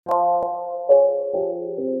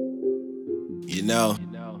You know,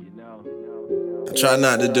 I try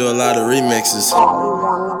not to do a lot of remixes,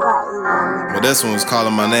 but this one was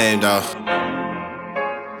calling my name, dawg.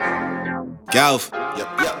 Golf.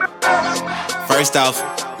 First off,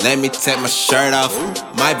 let me take my shirt off.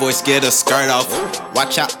 My voice get a skirt off.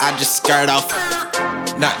 Watch out, I just skirt off.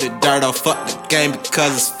 Knock the dirt off, fuck the game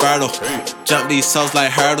because it's fertile. Jump these hoes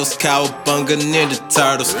like hurdles, cowabunga, ninja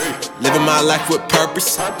turtles. Living my life with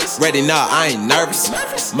purpose. Ready now, I ain't nervous.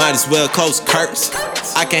 Might as well close curtains.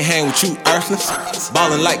 I can't hang with you earthlings.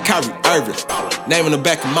 Ballin' like Kyrie Irving. Name on the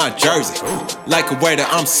back of my jersey. Like a waiter,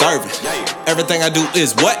 I'm serving. Everything I do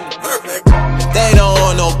is what? They don't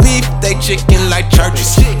want no beef, they chicken like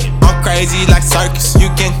churches. I'm crazy like circus, you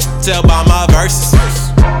can tell by my verses.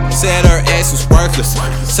 Said her ass was worthless,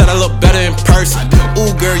 said I look better in person.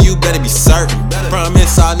 Ooh girl, you better be certain.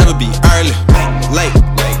 Promise I'll never be early. Late,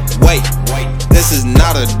 wait, this is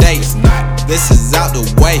not a date. This is out the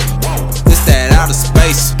way, this that outer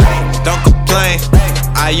space. Don't complain,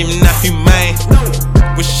 I am not humane.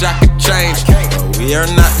 Wish I could change, but we are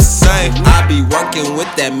not the same. I be working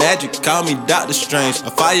with that magic, call me Dr. Strange.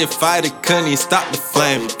 A firefighter couldn't even stop the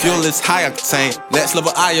flame. Fuel is high octane, next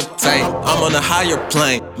level I obtain. I'm on a higher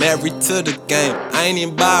plane, married to the game. I ain't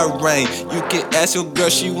even buy a ring. You can ask your girl,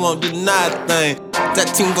 she won't deny a thing.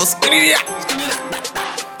 That team goes skitty.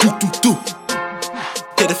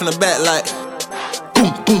 Hit it from the back like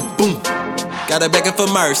boom, boom, boom. Got her begging for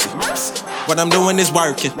mercy. What I'm doing is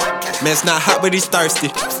working. Man, it's not hot, but he's thirsty.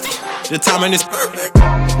 The timing is perfect.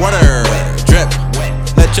 Water, drip.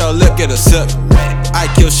 Let your lip get a sip. I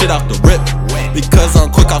kill shit off the rip, because I'm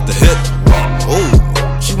quick off the hip. Ooh,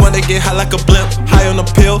 she wanna get high like a blimp, high on a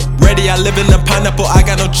pill. Ready, I live in a pineapple, I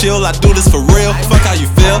got no chill. I do this for real, fuck how you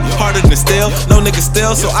feel. Harder than steel, no nigga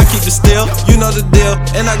still, so I keep it still. You know the deal,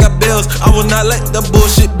 and I got bills. I will not let the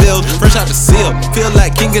bullshit build. Fresh out the seal, feel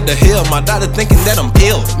like king of the hill. My daughter thinking that I'm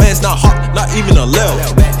ill. Man, it's not hard, not even a little.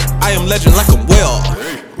 I am legend like a whale.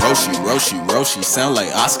 Roshi, sound like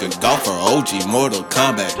Oscar golfer, OG, Mortal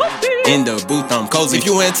Kombat. In the booth, I'm cozy. If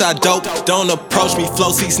you anti-dope, don't approach me.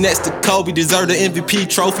 Flow seats next to Kobe, deserve the MVP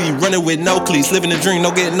trophy. Running with no cleats, living the dream,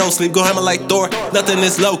 no getting no sleep. Go hammer like Thor, nothing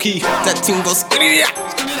is low-key. That team goes skitty.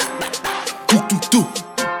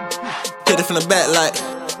 Hit it from the back like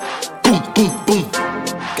boom, boom, boom.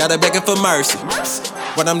 Got her begging for mercy.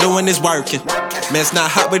 What I'm doing is working. Man, it's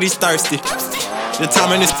not hot, but he's thirsty. The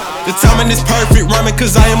timing is perfect, rhyming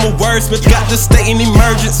cause I am a wordsmith. Got the state in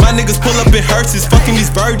emergence. My niggas pull up in hearses, fucking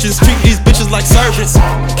these virgins. Treat these bitches like servants.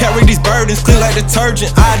 Carry these burdens, clean like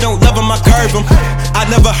detergent. I don't love them, I curb them. I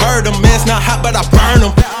never heard them, man, it's not hot but I burn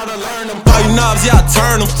them. All you knobs, yeah, I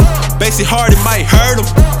turn them. Basic hard, it might hurt them.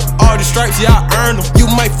 All these stripes, yeah, I earned them. You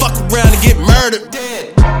might fuck around and get murdered.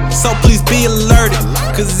 So please be alerted,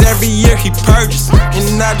 cause every year he purchased.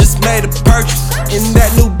 And I just made a purchase, and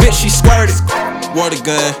that new bitch, she squirted. Water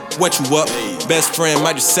gun, wet you up. Best friend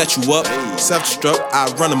might just set you up. Self-destruct,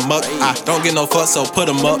 I run amok. I don't get no fuck, so put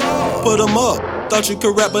 'em up. Put 'em up. Thought you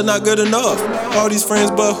could rap, but not good enough. All these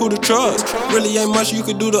friends, but who to trust? Really ain't much you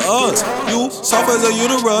could do to us. You, soft as a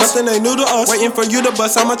uterus, nothing ain't new to us. Waiting for you to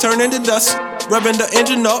bust, I'ma turn into dust. Revving the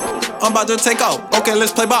engine up, I'm about to take off. Okay,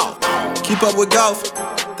 let's play ball. Keep up with golf,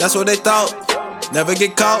 that's what they thought. Never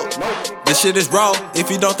get caught, this shit is raw.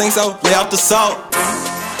 If you don't think so, lay off the salt.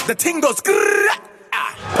 The ting goes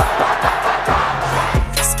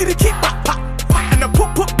skitty keep pop pop and the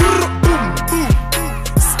pop pop boom boom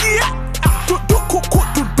skia do cook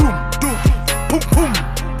do boom boom.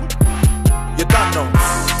 You don't know.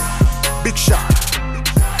 Big shot.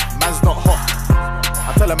 Man's not hot.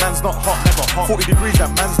 I tell a man's not hot, never hot. 40 degrees, that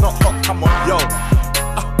man's not hot. Come on, yo.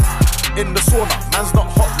 In the sauna, man's not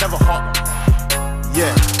hot, never hot.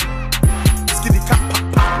 Yeah.